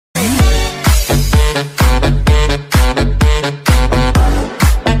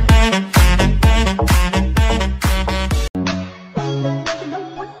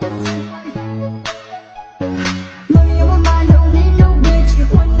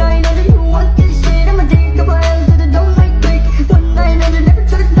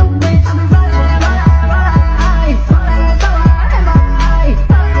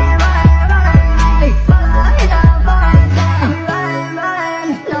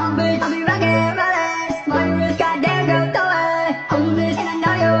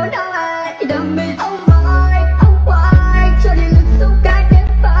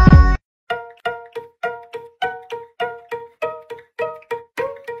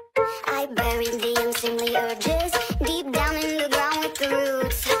I buried the unseemly urges deep down in the ground with the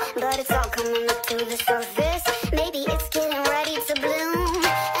roots, but it's all coming up to the surface. Maybe it's getting ready to bloom,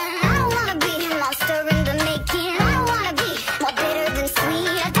 and I don't wanna be a monster in the making. I don't wanna be more bitter than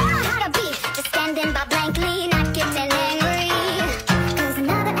sweet. I don't know how to be just standing by blankly, not getting angry. Cause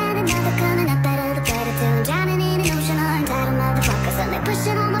another and another coming up better the better till I'm drowning in an ocean of entitled motherfuckers, and they're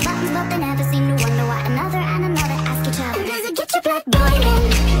pushing all my buttons but they never seem to wonder why. Another and another ask each other, does it get your blood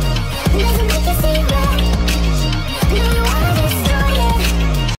boiling? Does it make you see red? Do you wanna destroy it?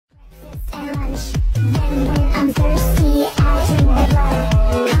 Breakfast and lunch, then when I'm thirsty I drink the blood.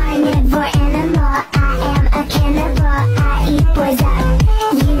 Carnivore animal, I am a cannibal. I eat poison,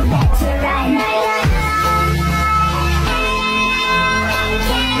 you better run.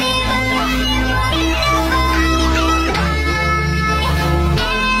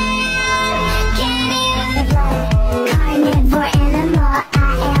 Carnivore animal, I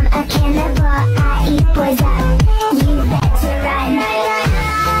am a cannibal. I eat poison, you better run.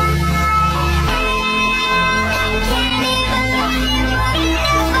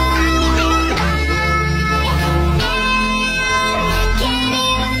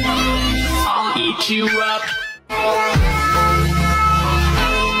 I'll eat you up.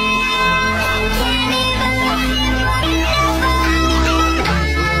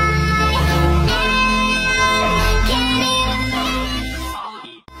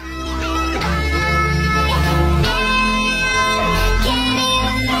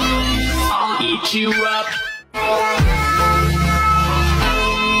 I'll eat you up.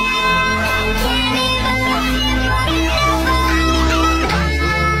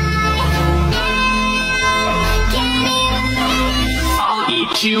 I'll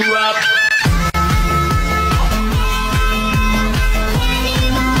eat you up.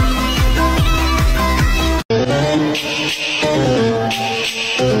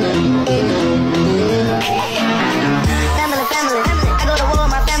 Family, family, I go to war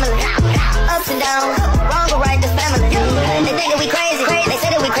with my family. Ups and downs, wrong or right, this family. They think that we crazy, they say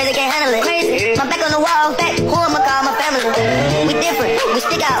that we crazy, can't handle it. My back on the wall, who I'ma call my family? We different, we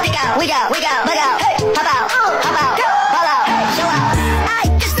stick out, we got, bug out, hop out, fall out, show out. I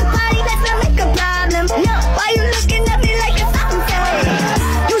just a party, let's not make a problem. No, why you looking at me like it's something funny?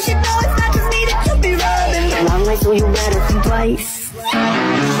 You should know it's not just me that you be rubbing. Long way, so you better think twice.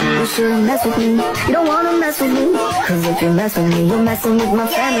 You shouldn't mess with me, you don't wanna mess with me. Cause if you mess with me, you're messing with my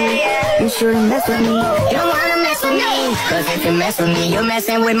family. You shouldn't mess with me, you don't wanna mess with me. Cause if you mess with me, you're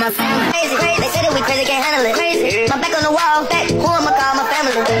messing with my family. Crazy, they say that we crazy, can't handle it. Crazy, my back on the wall, who I'ma call my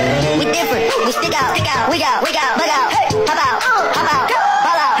family? We different, we stick out, we got, bug out, hop out, fall out,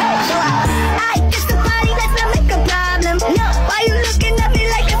 show out. I just a party, let's not make a problem. No, why you looking at me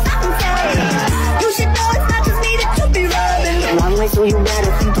like it's something funny? You should know it's not just me that you be rubbing. Long way, so you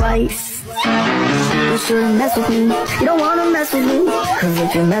better think twice. You shouldn't mess with me, you don't wanna mess with me. Cause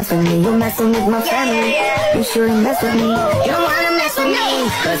if you mess with me, you're messing with my family. You shouldn't mess with me, you don't wanna mess with me.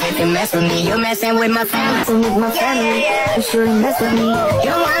 Cause if you mess with me, you're messing with my family. You shouldn't mess with me, you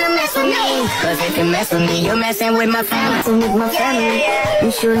don't wanna mess with me. Cause if you mess with me, you're messing with my family.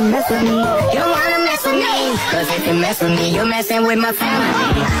 You shouldn't mess with me, you don't wanna mess with me. Cause if you mess with me, you're messing with my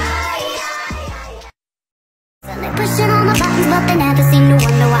family. And they're pushing all my buttons, but they never seem to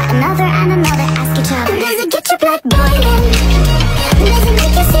wonder why. Another and another ask each other, does it get your blood boiling? Does it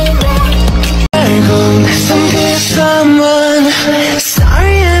make you see red? I'm home, someone.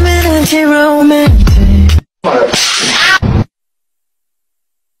 Sorry, I'm an anti-romantic.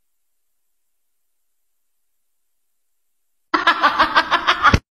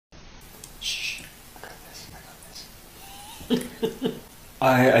 Shh. I got this.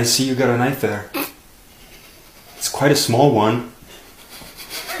 I see you got a knife there. It's quite a small one.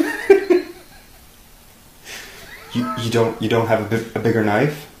 You don't have a bigger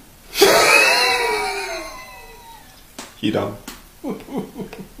knife? You don't.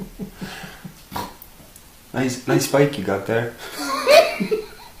 Nice bike you got there.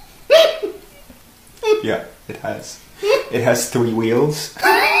 Yeah, it has. It has 3 wheels.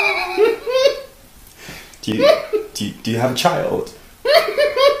 Do you have a child?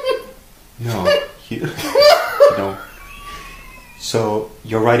 No, you don't. So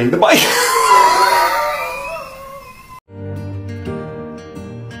you're riding the bike.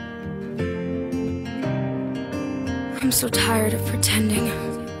 I'm so tired of pretending.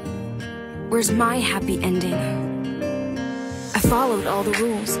 Where's my happy ending? I followed all the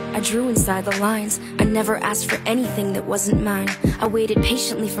rules, I drew inside the lines. I never asked for anything that wasn't mine. I waited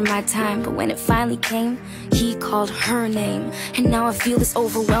patiently for my time, but when it finally came, he called her name. And now I feel this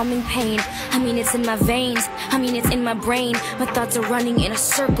overwhelming pain. I mean, it's in my veins, I mean, it's in my brain. My thoughts are running in a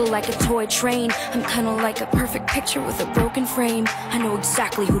circle like a toy train. I'm kinda like a perfect picture with a broken frame. I know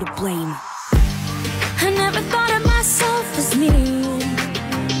exactly who to blame. I never thought of myself as me.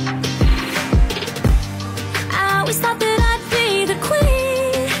 I always thought that I'd be the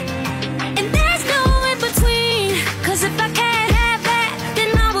queen, and there's no in between. Cause if I can't have that,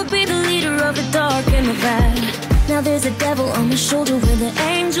 then I will be the leader of the dark and the bad. Now there's a devil on my shoulder where the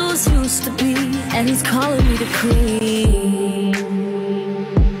angels used to be, and he's calling me the queen.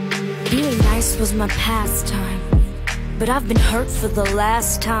 Being nice was my pastime, but I've been hurt for the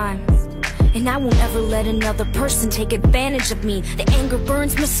last time. And I won't ever let another person take advantage of me. The anger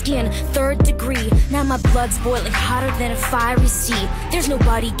burns my skin, 3rd degree. Now my blood's boiling hotter than a fiery sea. There's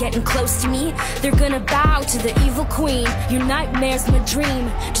nobody getting close to me. They're gonna bow to the evil queen. Your nightmare's my dream.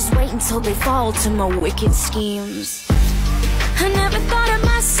 Just wait until they fall to my wicked schemes. I never thought of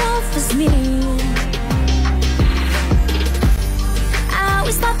myself as me. I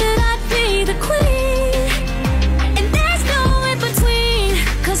always thought that I'd be the queen, and there's no in between.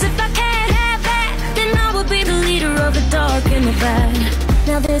 Cause if I can't be the leader of the dark and the bad.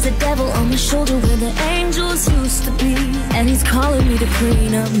 Now there's a devil on my shoulder where the angels used to be, and he's calling me the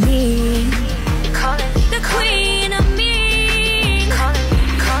queen of me. Calling me the queen of me. Calling me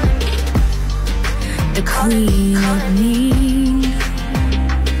the queen of me.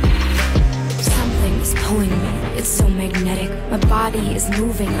 Something is pulling me, it's so magnetic. My body is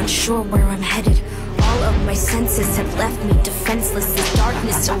moving, unsure where I'm headed. All of my senses have left me defenseless. The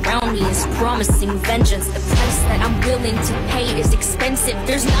darkness around me is promising vengeance. The price that I'm willing to pay is expensive.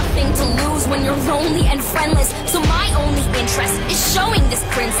 There's nothing to lose when you're lonely and friendless. So my only interest is showing this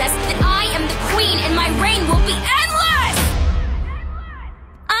princess that I am the queen and my reign will be endless.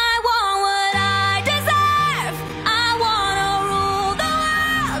 I want what I deserve. I wanna rule the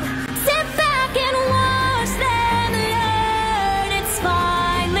world. Sit back and watch them learn. It's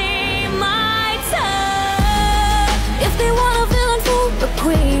finally my turn. If they want a villain for a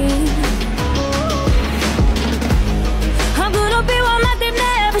queen, I'm gonna be one that they've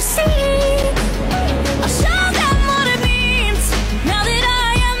never seen. I'll show them what it means. Now that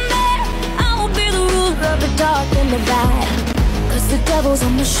I am there, I will be the ruler of the dark and the bad. Cause the devil's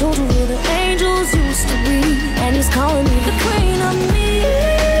on my shoulder where the angels used to be, and he's calling me the queen of me.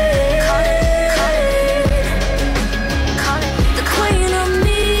 The queen of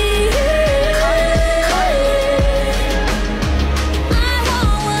me.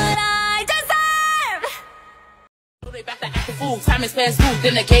 Time is past due,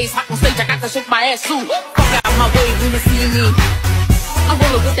 then the gaze hot on stage, I got to shake my ass too. Fuck out my way when you see me. I'm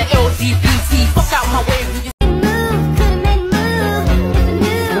rolling with the LGBT. Fuck out my way when you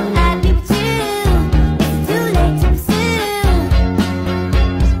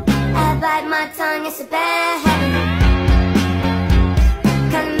my tongue, it's a bad habit.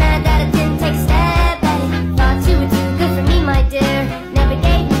 Kinda mad that I didn't take a stab at it. Thought you were too good for me, my dear. Never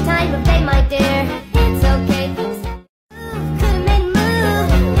gave me time of day, my dear. It's okay. Could've made a move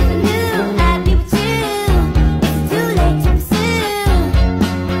if I knew I'd be with you. It's too late to pursue.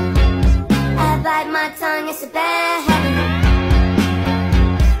 I bite my tongue, it's a bad habit.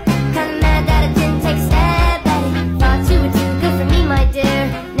 Kinda mad that I didn't take a stab at it. Thought you were too good for me, my dear.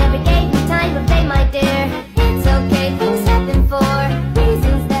 Never gave me time of day, my dear. It's okay, things happen for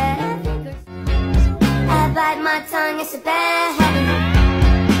reasons that I think are. I bite my tongue, it's a bad habit.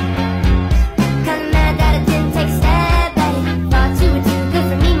 Kinda mad that I didn't take a stab at it. Thought you were too good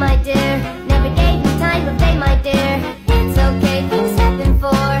for me, my dear. Never gave me time of day, my dear. It's okay, things happen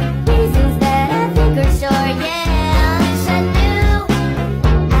for reasons that I think are sure. Yeah, I wish I knew.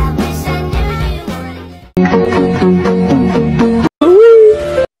 I wish I knew you were.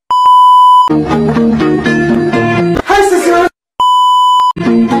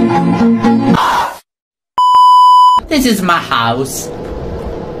 This is my house.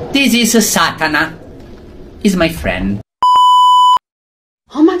 This is Satana. He's my friend.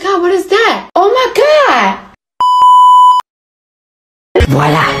 Oh my god, what is that? Oh my god!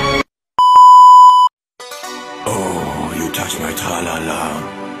 Voila! Oh, you touch my tra-la-la.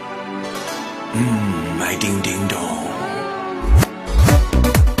 My ding-ding-dong.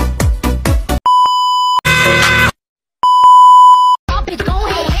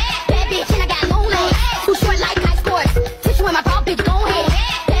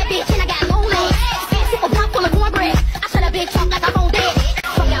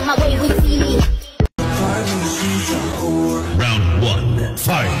 Round 1,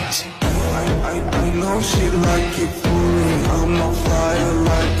 fight! I know she like it for me. I'm on fire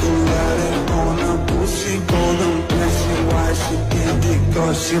like Aladdin on a pussy golden blessing. Why she did it?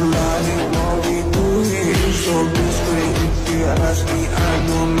 Cause she lied it. What we do here is so discreet. If you ask me, I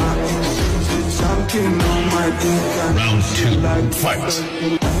know nothing. She's something on my dick. Round two, fight.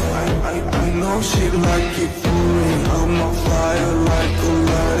 I know she like it for me. I'm on fire like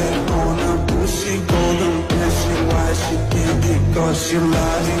Aladdin on a pussy golden blessing. Why she did it? Cause she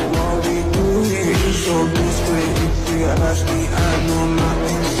lied it. What we do here is so discreet. If you ask me, I know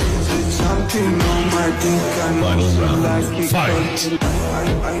nothing. She's something on my dick. I know she like it.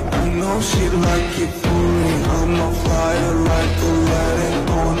 I know she like it for me. I'm on fire like Aladdin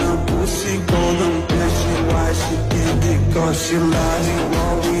on a pussy golden blessing. Why she did it? Cause she lied it.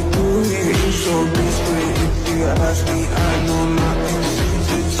 What we do here is so discreet. If you ask me, I know nothing.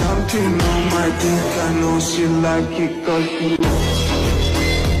 She's something on my dick. I know she like it. Cause she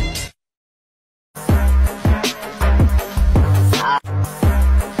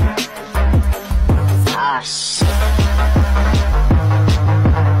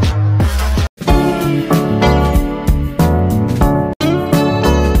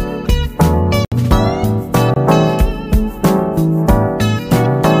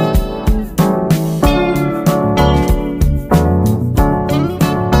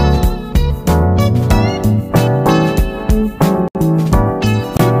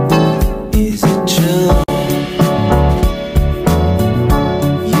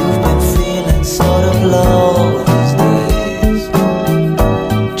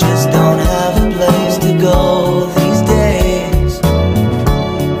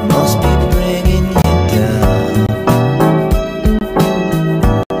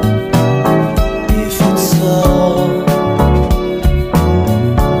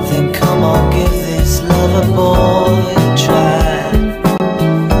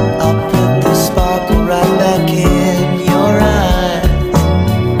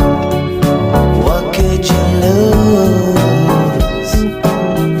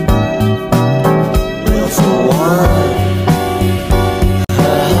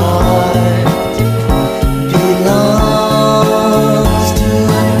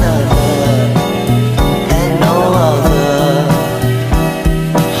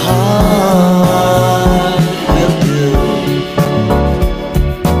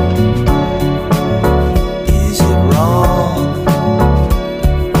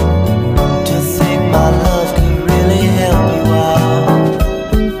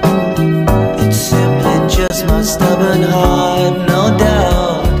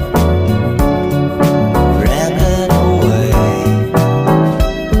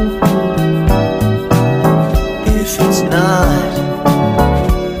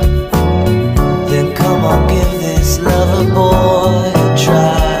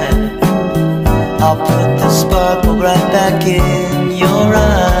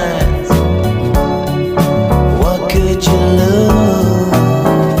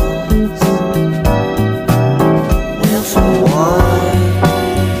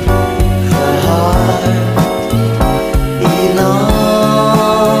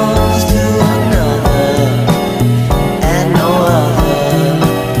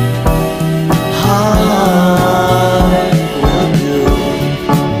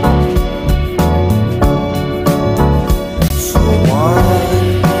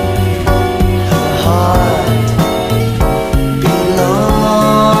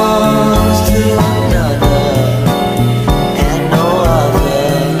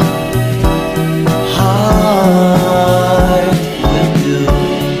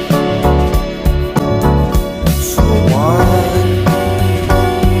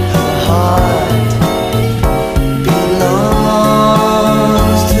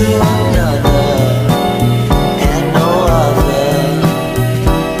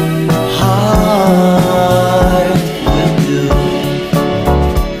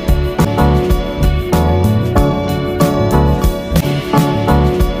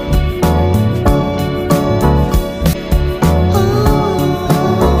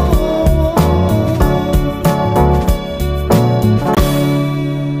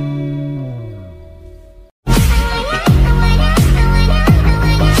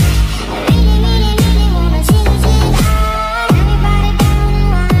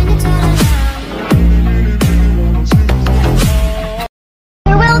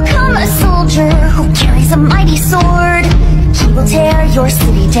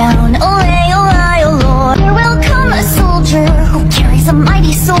down. Olay, olay, oh Lord. Here will come a soldier who carries a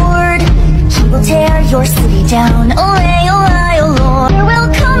mighty sword. He will tear your city down. Olay, olay, oh Lord. Here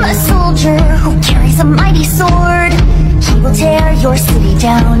will come a soldier who carries a mighty sword. He He will tear your city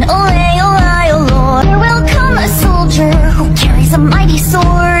down. Olay, olay, oh Lord. There will come a soldier who carries a mighty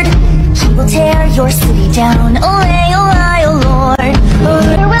sword. He will tear your city down. Olay, olay, oh Lord.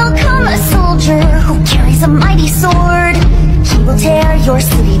 There will come a soldier who carries a mighty sword. He will tear your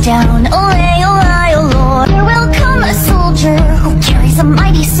city down. Olay, olay, oh Lord. There will come a soldier who carries a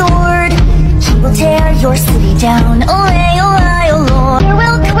mighty sword. He will tear your city down. Olay, olay, oh Lord. There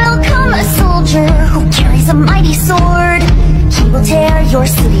will come a soldier who carries a mighty sword. He will tear your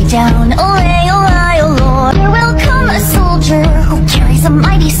city down. Olay, olay, oh Lord. There will come a soldier who carries a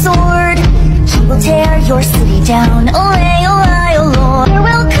mighty sword. He will tear your city down. Olay, olay, oh Lord. There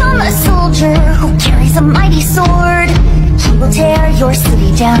will come a soldier who carries a mighty sword. He will tear your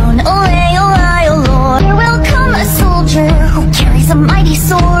city down. Olay, olay, oh Lord. There will come a soldier who carries a mighty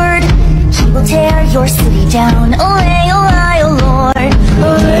sword. He will tear your city down. Olay,